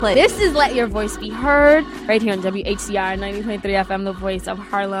This is Let Your Voice Be Heard right here on WHCR 90.3 FM, the voice of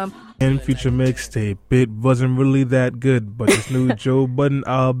Harlem. And Future mixtape. It wasn't really that good, but this new Joe Budden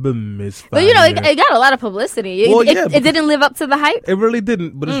album is fine. But you know, it got a lot of publicity. It didn't live up to the hype. It really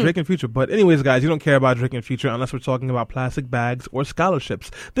didn't, but it's Drake and Future. But anyways, guys, you don't care about Drake and Future unless we're talking about plastic bags or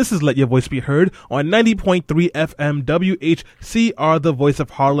scholarships. This is Let Your Voice Be Heard on 90.3 FM WHCR, the voice of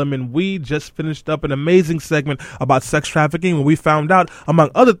Harlem. And we just finished up an amazing segment about sex trafficking when we found out,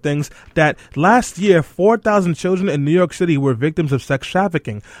 among other things, that last year 4,000 children in New York City were victims of sex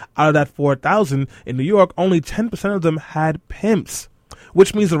trafficking. Out of that 4,000 in New York, only 10% of them had pimps,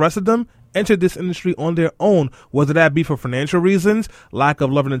 which means the rest of them entered this industry on their own, whether that be for financial reasons, lack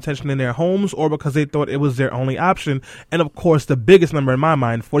of love and attention in their homes, or because they thought it was their only option. And of course, the biggest number in my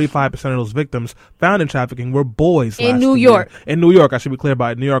mind, 45% of those victims found in trafficking were boys. In New York. In New York, I should be clear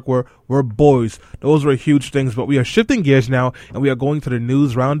about it. New York were boys. Those were huge things. But we are shifting gears now, and we are going to the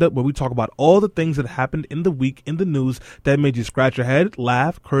news roundup, where we talk about all the things that happened in the week in the news that made you scratch your head,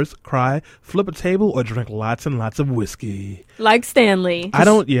 laugh, curse, cry, flip a table, or drink lots and lots of whiskey. Like Stanley. I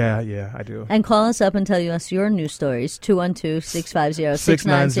do. And call us up and tell us your news stories,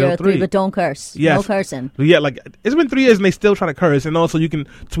 212-650-6903, but don't curse. Yes. No cursing. Yeah, like, it's been 3 years and they still trying to curse. And also you can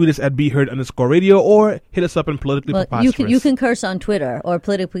tweet us at BeHeard_radio or hit us up in Politically Preposterous. You can curse on Twitter or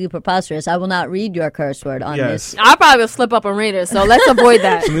Politically Preposterous. I will not read your curse word on this. I'll probably slip up and read it, so let's avoid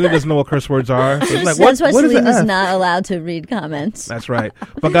that. Selena doesn't know what curse words are. So it's like, That's why what is Selena's F? not allowed to read comments. That's right.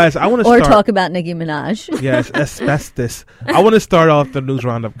 But guys, I want to or start... talk about Nicki Minaj. Yes, asbestos. I want to start off the news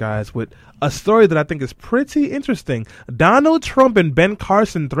roundup, guys, with a story that I think is pretty interesting. Donald Trump and Ben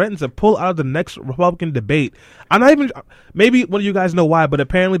Carson threatened to pull out of the next Republican debate. I'm not even, maybe one of you guys know why, but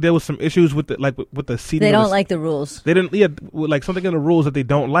apparently there was some issues with the seating. They don't like the rules. They didn't, like something in the rules that they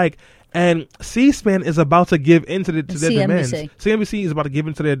don't like. And C-SPAN is about to give in to their demands. CNBC is about to give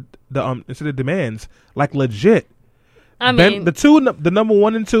in to their demands, like legit. I mean, the number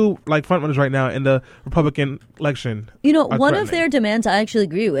 1 and 2 like front runners right now in the Republican election. You know, one of their demands I actually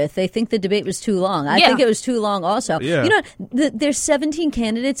agree with. They think the debate was too long. I think it was too long also. Yeah. You know, there's 17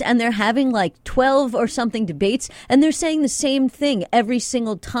 candidates and they're having like 12 or something debates and they're saying the same thing every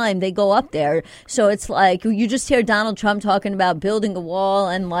single time they go up there. So it's like you just hear Donald Trump talking about building a wall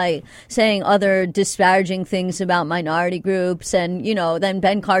and like saying other disparaging things about minority groups, and you know, then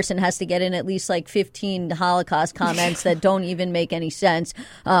Ben Carson has to get in at least like 15 Holocaust comments that don't even make any sense.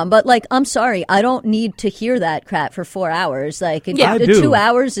 But like, I'm sorry, I don't need to hear that crap for 4 hours. Like, 2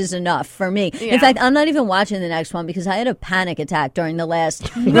 hours is enough for me. Yeah. In fact, I'm not even watching the next one because I had a panic attack during the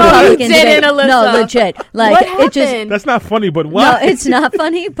last. No, you didn't, Alyssa. No, legit. Like, what happened? That's not funny, but what? No, it's not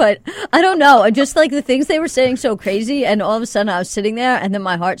funny, but I don't know. Just like the things they were saying so crazy, and all of a sudden I was sitting there, and then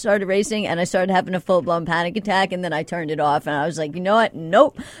my heart started racing, and I started having a full-blown panic attack, and then I turned it off, and I was like, you know what?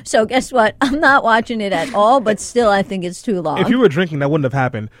 Nope. So guess what? I'm not watching it at all, but still, I think it's too long. If you were drinking, that wouldn't have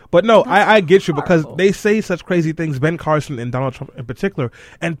happened. But no, I get you, because they say such crazy things, Ben Carson and Donald Trump in particular,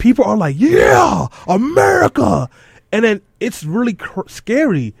 and people are like, yeah, America. And then it's really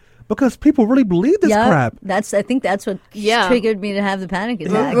scary because people really believe this crap. I think that's what triggered me to have the panic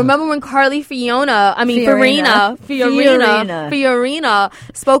attack. Remember when Fiorina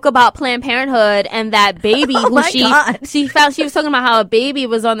spoke about Planned Parenthood and that baby she was talking about how a baby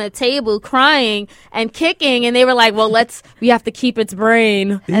was on the table crying and kicking, and they were like, well, we have to keep its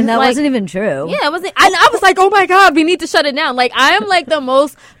brain. And that wasn't even true. Yeah, it wasn't. I was like, oh my God, we need to shut it down. Like, I am like the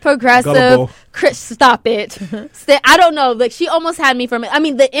most progressive. Chris, stop it. I don't know. Like, she almost had me from it. I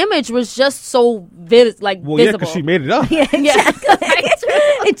mean, the image was just so visible. Yeah, because she made it up. Yeah, exactly.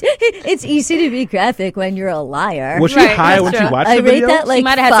 It's easy to be graphic when you're a liar. Was she high when she watched the video? I rate that like she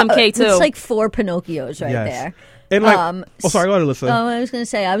might have had some K2. It's like 4 Pinocchios there. And like, sorry, go ahead, Alyssa. I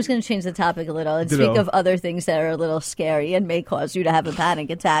was going to change the topic a little and speak of other things that are a little scary and may cause you to have a panic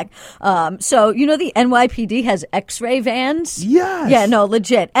attack. So, you know, the NYPD has X-ray vans. Yes. Yeah, no,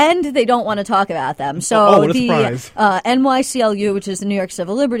 legit. And they don't want to talk about them. So the NYCLU, which is the New York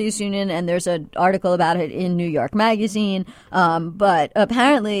Civil Liberties Union, and there's an article about it in New York Magazine. But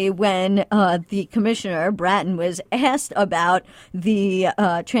apparently when the commissioner, Bratton, was asked about the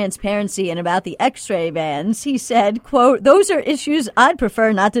transparency and about the X-ray vans, he said, quote, "Those are issues I'd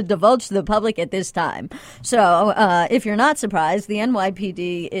prefer not to divulge to the public at this time." So if you're not surprised, the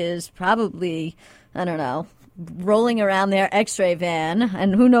NYPD is probably, I don't know, rolling around their X-ray van,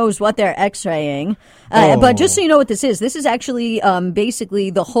 and who knows what they're X-raying. But just so you know what this is actually basically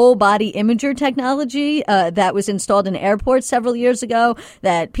the whole body imager technology that was installed in airports several years ago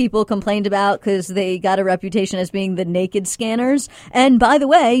that people complained about because they got a reputation as being the naked scanners. And by the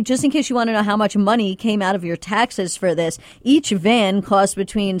way, just in case you want to know how much money came out of your taxes for this, each van cost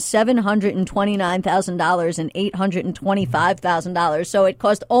between $729,000 and $825,000. So it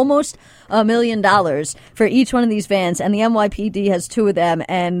cost almost $1 million for each one of these vans. And the NYPD has 2 of them,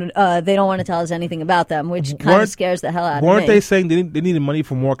 and they don't want to tell us anything about them, which kind of scares the hell out of me. Weren't they saying they needed money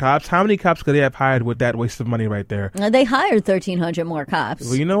for more cops? How many cops could they have hired with that waste of money right there? They hired 1,300 more cops.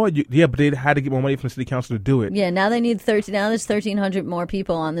 Well, you know what? But they had to get more money from the city council to do it. Yeah, now they need now there's 1,300 more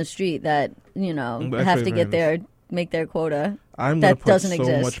people on the street that, have to get make their quota. I'm going to put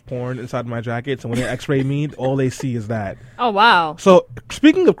so much porn inside my jackets, and when they X-ray me, all they see is that. Oh, wow. So,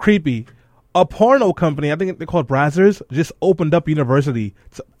 speaking of creepy, a porno company, I think they're called Brazzers, just opened up university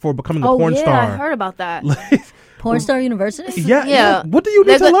for becoming a porn star. Oh, yeah, I heard about that. Porn Star University? Yeah. What do you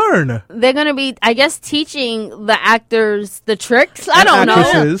need to learn? They're going to be, I guess, teaching the actors the tricks. I don't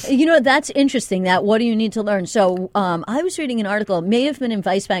know. That's interesting. What do you need to learn? So I was reading an article, it may have been in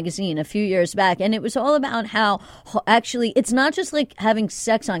Vice magazine a few years back, and it was all about how actually it's not just like having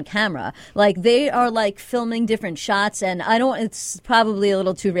sex on camera. Like they are like filming different shots, and it's probably a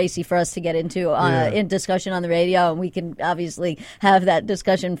little too racy for us to get into in discussion on the radio, and we can obviously have that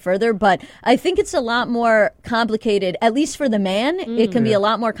discussion further. But I think it's a lot more complicated, at least for the man. It can be a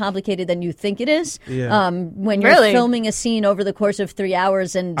lot more complicated than you think it is. When you're filming a scene over the course of 3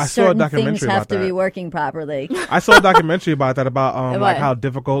 hours, and certain things have to be working properly. I saw a documentary about that, about like how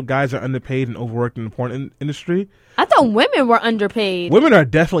difficult guys are underpaid and overworked in the porn industry. I thought women were underpaid. Women are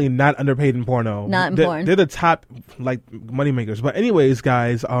definitely not underpaid in porno. Not in porn. They're the top money makers. But anyways,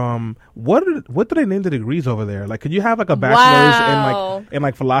 guys, what do they name the degrees over there? Like, could you have like a bachelor's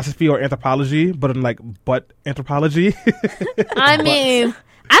in philosophy or anthropology, but in butt anthropology? I mean,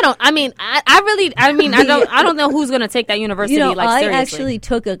 I don't know who's going to take that university. Seriously. I actually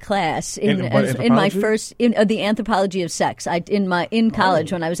took a class in my first the anthropology of sex. In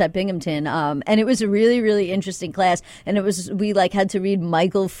college when I was at Binghamton, and it was a really, really interesting class. And we had to read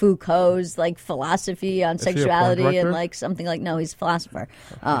Michael Foucault's philosophy on sexuality and something no, he's a philosopher.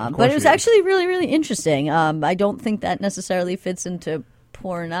 But it was actually really, really interesting. I don't think that necessarily fits into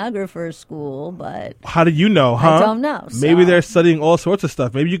pornographer school, but how do you know? I don't know. Maybe they're studying all sorts of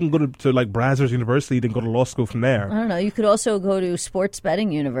stuff. Maybe you can go to Brazzers University, then go to law school from there. I don't know. You could also go to Sports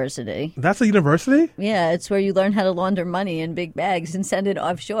Betting University. That's a university? Yeah, it's where you learn how to launder money in big bags and send it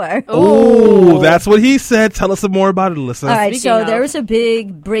offshore. Oh, that's what he said. Tell us some more about it, Alyssa. All right, there was a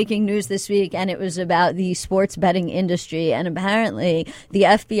big breaking news this week, and it was about the sports betting industry. And apparently, the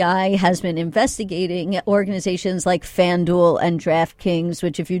FBI has been investigating organizations like FanDuel and DraftKings,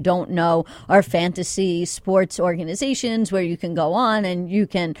 which, if you don't know, are fantasy sports organizations where you can go on and you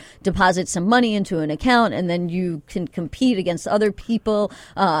can deposit some money into an account, and then you can compete against other people,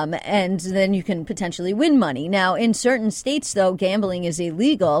 and then you can potentially win money. Now, in certain states, though, gambling is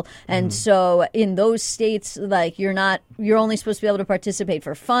illegal, and so in those states, you're only supposed to be able to participate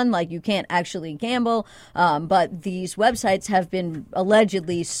for fun, you can't actually gamble, but these websites have been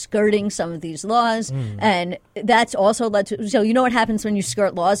allegedly skirting some of these laws, and that's also led to, so you know what happens when you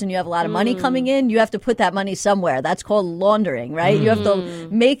skirt laws and you have a lot of money coming in? You have to put that money somewhere. That's called laundering, right? You have to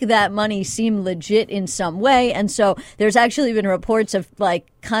make that money seem legit in some way. And so there's actually been reports of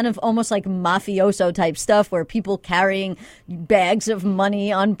kind of almost like mafioso type stuff where people carrying bags of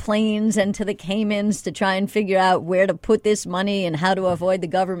money on planes and to the Caymans to try and figure out where to put this money and how to avoid the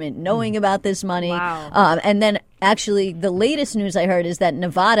government knowing about this money. Wow. And then actually the latest news I heard is that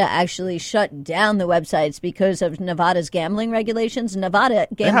Nevada actually shut down the websites because of Nevada's gambling regulations. Nevada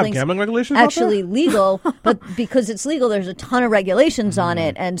gambling regulations actually legal, but because it's legal, there's a ton of regulations on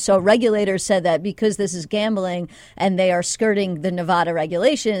it. And so regulators said that because this is gambling and they are skirting the Nevada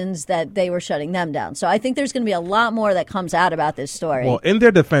regulations, that they were shutting them down. So I think there's going to be a lot more that comes out about this story. Well, in their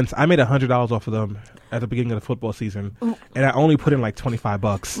defense, I made $100 off of them at the beginning of the football season, and I only put in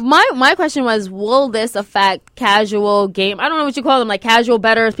 $25. My question was, will this affect casual game? I don't know what you call them, casual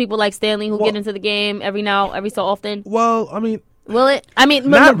bettors, people like Stanley who get into the game every so often. Well, I mean, Will it? I mean,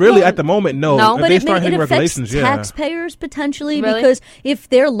 not really at the moment. No, No, if but they it, start hitting affects regulations, yeah. taxpayers potentially Really? because if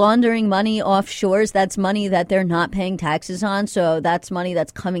they're laundering money offshores, that's money that they're not paying taxes on. So that's money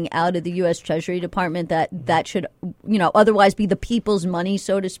that's coming out of the U.S. Treasury Department that should, otherwise be the people's money,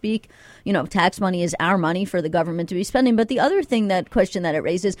 so to speak. Tax money is our money for the government to be spending. But the other question that it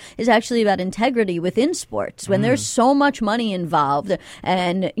raises is actually about integrity within sports. When there's so much money involved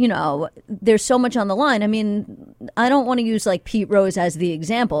and, there's so much on the line. I mean, I don't want to use like Pete Rose as the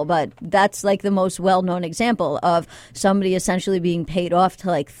example, but that's like the most well-known example of somebody essentially being paid off to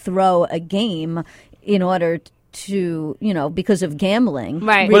like throw a game in order to, because of gambling,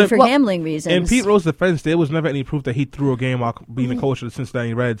 right? Gambling reasons. In Pete Rose's defense, there was never any proof that he threw a game while being the coach of the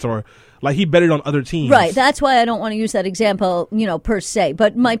Cincinnati Reds, or like he betted on other teams. Right. That's why I don't want to use that example, per se.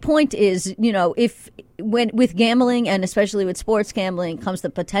 But my point is, when with gambling and especially with sports gambling comes the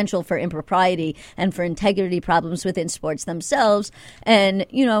potential for impropriety and for integrity problems within sports themselves. And,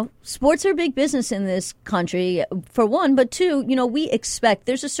 sports are big business in this country, for one, but two, we expect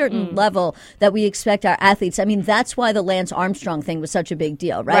there's a certain level that we expect our athletes. I mean, that's why the Lance Armstrong thing was such a big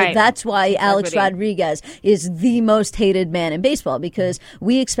deal, right? That's why Alex Rodriguez is the most hated man in baseball, because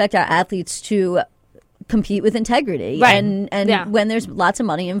we expect our athletes to compete with integrity, right. and when there's lots of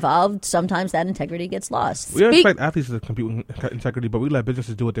money involved, sometimes that integrity gets lost. We expect athletes to compete with integrity, but we let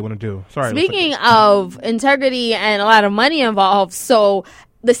businesses do what they want to do. Sorry. Speaking of integrity and a lot of money involved, so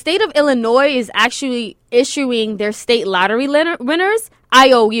the state of Illinois is actually issuing their state lottery winners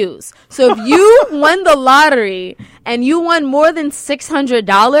IOUs. So if you won the lottery and you won more than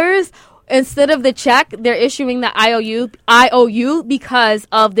 $600, instead of the check, they're issuing the IOU because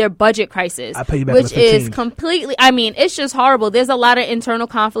of their budget crisis, I pay you back which in 15. is completely, I mean, it's just horrible. There's a lot of internal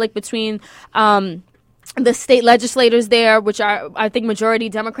conflict between the state legislators there, which are, I think, majority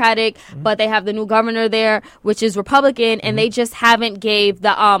Democratic, but they have the new governor there, which is Republican, and they just haven't gave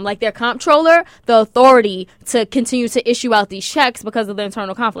the their comptroller the authority to continue to issue out these checks because of the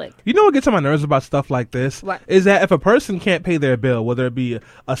internal conflict. You know what gets on my nerves about stuff like this? What? Is that if a person can't pay their bill, whether it be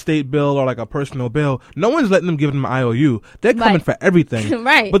a state bill or like a personal bill, no one's letting them give them an IOU. They're coming Right. for everything.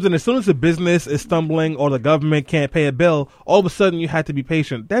 Right. But then as soon as the business is stumbling or the government can't pay a bill, all of a sudden you have to be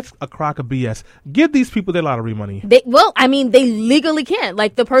patient. That's a crock of BS. Give these people their lottery money. They legally can't.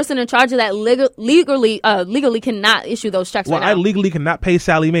 Like, the person in charge of that legally cannot issue those checks Well, right now. I legally cannot pay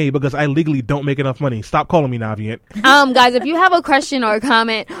Sally Mae because I legally don't make enough money. Stop calling me Navient. Guys, if you have a question or a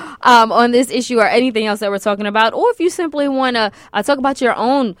comment on this issue or anything else that we're talking about, or if you simply want to talk about your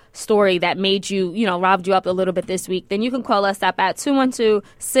own story that made you, robbed you up a little bit this week, then you can call us up at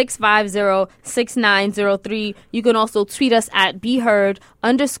 212-650-6903. You can also tweet us at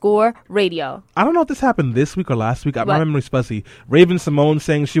BeHeard_radio. I don't know if this happened this week or last week. My What? memory's fuzzy. Raven Simone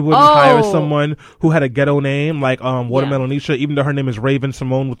saying she wouldn't hire someone who had a ghetto name like Watermelonisha, even though her name is Raven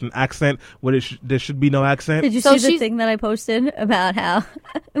Simone with an accent where there should be no accent. Did you So see the thing that I posted about how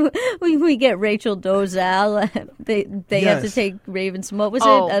we get Rachel Dolezal? They have to Yes. take Raven Simone. What was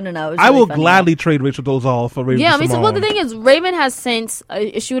Oh. it? I don't know. It was I really will funny. gladly trade Rachel Dolezal for Raven Yeah, I Simone. mean, so, well, the thing is, Raven has since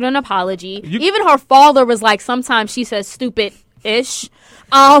issued an apology. You- Even her father was like, sometimes she says stupid-ish.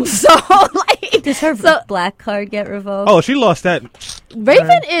 So, like... Does her so, black card get revoked? Oh, she lost that.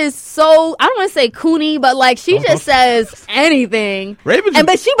 Raven is so, I don't want to say coony, but like, she just says anything. Raven's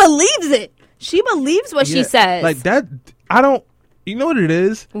But she believes it. She believes what she Yeah, says. like that. I don't. You know what it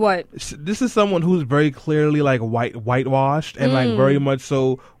is? What? This is someone who's very clearly like whitewashed and like very much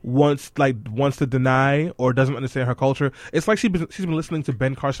so wants to deny or doesn't understand her culture. It's like she's been listening to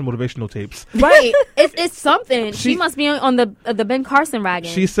Ben Carson motivational tapes. Right. It's something. She She- must be on the Ben Carson wagon.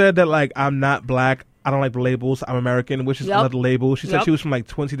 She said that like I'm not black. I don't like the labels. I'm American, which is Yep. another label. She said Yep. she was from like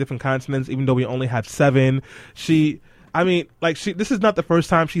 20 different continents, even though we only have 7. This is not the first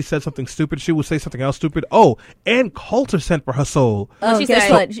time she said something stupid. She would say something else stupid. Oh, Ann Coulter sent for her soul. Oh, she guess say?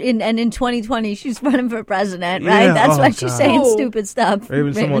 what? In 2020, she's running for president, right? Yeah, That's oh, why she's God. saying Oh. stupid stuff.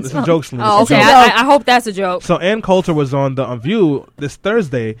 Raven Simone. It's a Simone. joke, Selena. Oh, It's a okay. joke. I hope that's a joke. So Ann Coulter was on the View this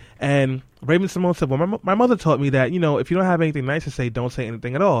Thursday, and Raven Simone said, well, my mother taught me that, if you don't have anything nice to say, don't say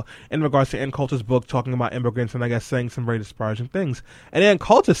anything at all, in regards to Ann Coulter's book talking about immigrants and I guess saying some very disparaging things. And Ann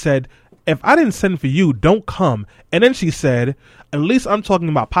Coulter said, if I didn't send for you, don't come. And then she said, at least I'm talking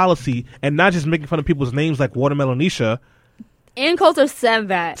about policy and not just making fun of people's names like Watermelonisha. Ann Coulter said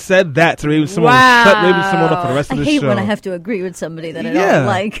that. Said that to Raven Simone. Wow. Shut Raven Simone up for the rest of the show. I hate when I have to agree with somebody that I don't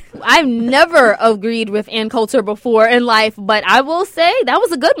like. I've never agreed with Ann Coulter before in life, but I will say that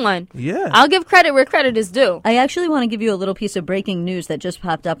was a good one. Yeah. I'll give credit where credit is due. I actually want to give you a little piece of breaking news that just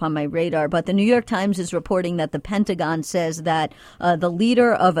popped up on my radar, but the New York Times is reporting that the Pentagon says that the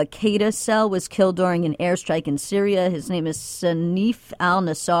leader of a Qaeda cell was killed during an airstrike in Syria. His name is Sanif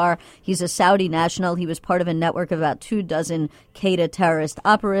al-Nassar. He's a Saudi national. He was part of a network of about 24 Qaeda terrorist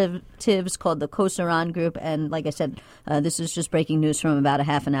operatives called the Khorasan Group. And like I said, this is just breaking news from about a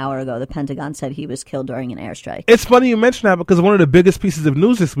half an hour ago. The Pentagon said he was killed during an airstrike. It's funny you mention that because one of the biggest pieces of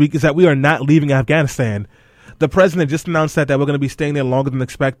news this week is that we are not leaving Afghanistan. The president just announced that we're going to be staying there longer than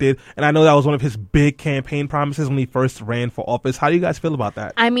expected. And I know that was one of his big campaign promises when he first ran for office. How do you guys feel about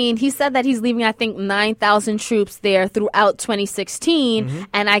that? I mean, he said that he's leaving, I think, 9,000 troops there throughout 2016. Mm-hmm.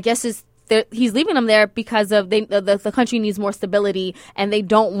 And I guess he's leaving them there because of the country needs more stability, and they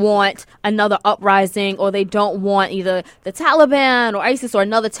don't want another uprising, or they don't want either the Taliban or ISIS or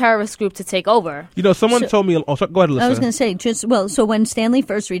another terrorist group to take over. You know, someone told me. Oh, go ahead, listen. I was going to say, so when Stanley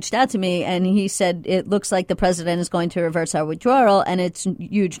first reached out to me and he said it looks like the president is going to reverse our withdrawal, and it's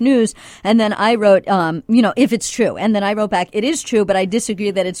huge news. And then I wrote, if it's true, and then I wrote back, it is true, but I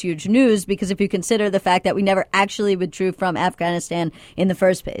disagree that it's huge news because if you consider the fact that we never actually withdrew from Afghanistan in the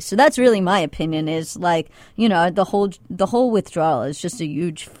first place, so that's really my opinion is the whole withdrawal is just a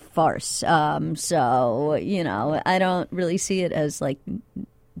huge farce. So I don't really see it as like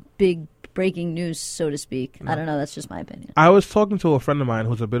big breaking news, so to speak. No. I don't know. That's just my opinion. I was talking to a friend of mine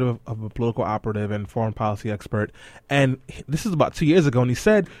who's a bit of a political operative and foreign policy expert, and this is about 2 years ago, and he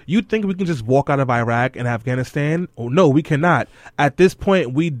said, "You think we can just walk out of Iraq and Afghanistan? Oh no, we cannot. At this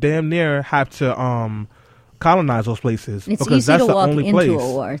point, we damn near have to colonize those places it's because easy that's to the walk only into place. A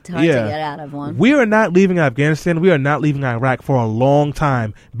war. It's hard to get out of one. We are not leaving Afghanistan. We are not leaving Iraq for a long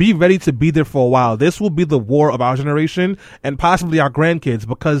time. Be ready to be there for a while. This will be the war of our generation and possibly our grandkids,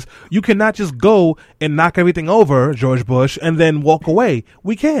 because you cannot just go and knock everything over, George Bush, and then walk away.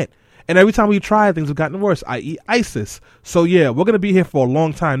 We can't. And every time we try, things have gotten worse, i.e. ISIS. So, yeah, we're going to be here for a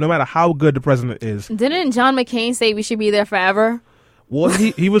long time, no matter how good the president is. Didn't John McCain say we should be there forever? Well,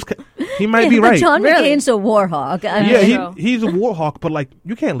 he might be right. John McCain's a war hawk. He's a war hawk, but like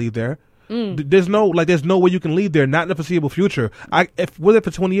you can't leave there. There's no way you can leave there. Not in the foreseeable future. If we're there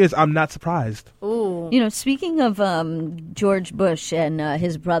for 20 years, I'm not surprised. Ooh. Speaking of George Bush and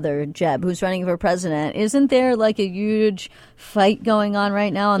his brother Jeb, who's running for president, isn't there like a huge fight going on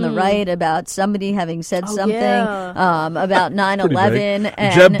right now on the right about somebody having said something about 9/11?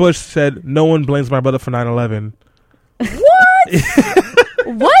 And Jeb Bush said, "No one blames my brother for 9/11." What?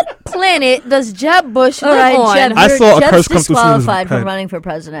 What planet does Jeb Bush live on? Jeb, I saw a curse Jeb's come through disqualified from running for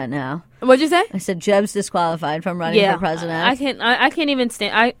president now. What'd you say? I said Jeb's disqualified from running for president. I can't even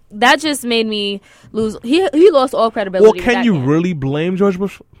stand. That just made me lose. He lost all credibility. Well, can you really blame George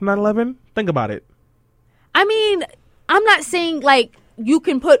Bush for 9/11? Think about it. I mean, I'm not saying like you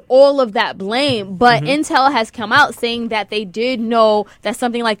can put all of that blame, but Intel has come out saying that they did know that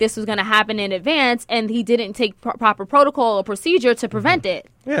something like this was going to happen in advance, and he didn't take proper protocol or procedure to prevent it.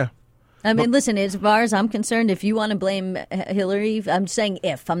 Yeah. I mean, listen, as far as I'm concerned, if you want to blame Hillary, I'm saying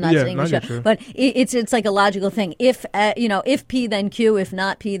if. I'm not saying we should. But it's like a logical thing. If P, then Q. If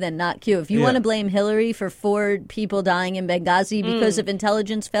not P, then not Q. If you want to blame Hillary for 4 people dying in Benghazi because of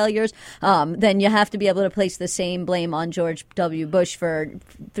intelligence failures, then you have to be able to place the same blame on George W. Bush for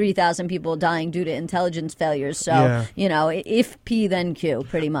 3,000 people dying due to intelligence failures. So, if P, then Q,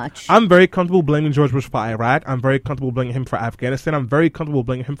 pretty much. I'm very comfortable blaming George Bush for Iraq. I'm very comfortable blaming him for Afghanistan. I'm very comfortable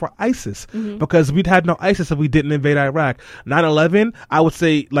blaming him for ISIS. Because we'd had no ISIS if we didn't invade Iraq. 9/11, I would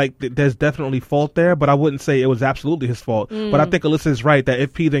say like there's definitely fault there, but I wouldn't say it was absolutely his fault. But I think Alyssa is right that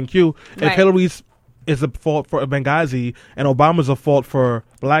if P then Q, if Hillary's is a fault for Benghazi and Obama's a fault for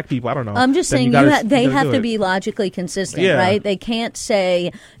black people, I don't know. I'm just saying they have to be logically consistent, right? They can't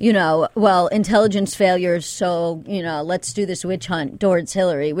say, intelligence failures, so, let's do this witch hunt towards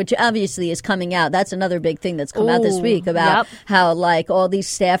Hillary, which obviously is coming out. That's another big thing that's come out this week about how, like, all these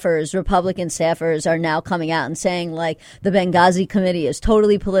staffers, Republican staffers, are now coming out and saying, like, the Benghazi committee is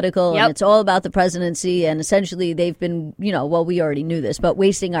totally political and it's all about the presidency, and essentially they've been, we already knew this, but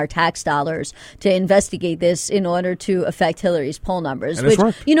wasting our tax dollars to investigate this in order to affect Hillary's poll numbers, which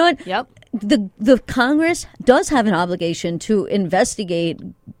you know what? Yep. The Congress does have an obligation to investigate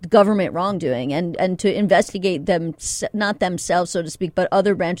government wrongdoing and to investigate them, not themselves, so to speak, but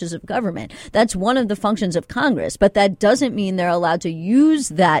other branches of government. That's one of the functions of Congress. But that doesn't mean they're allowed to use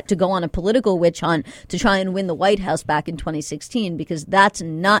that to go on a political witch hunt to try and win the White House back in 2016, because that's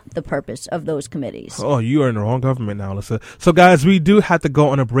not the purpose of those committees. Oh, you are in the wrong government now, Alyssa. So, guys, we do have to go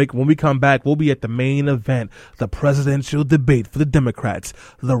on a break. When we come back, we'll be at the main event, the presidential debate for the Democrats,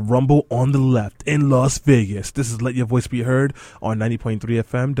 the Rumble on the Left in Las Vegas. This is Let Your Voice Be Heard on 90.3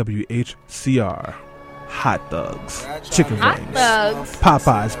 FM WHCR. Hot dogs, chicken wings,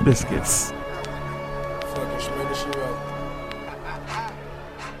 Popeyes biscuits. Fucking shredder shit up.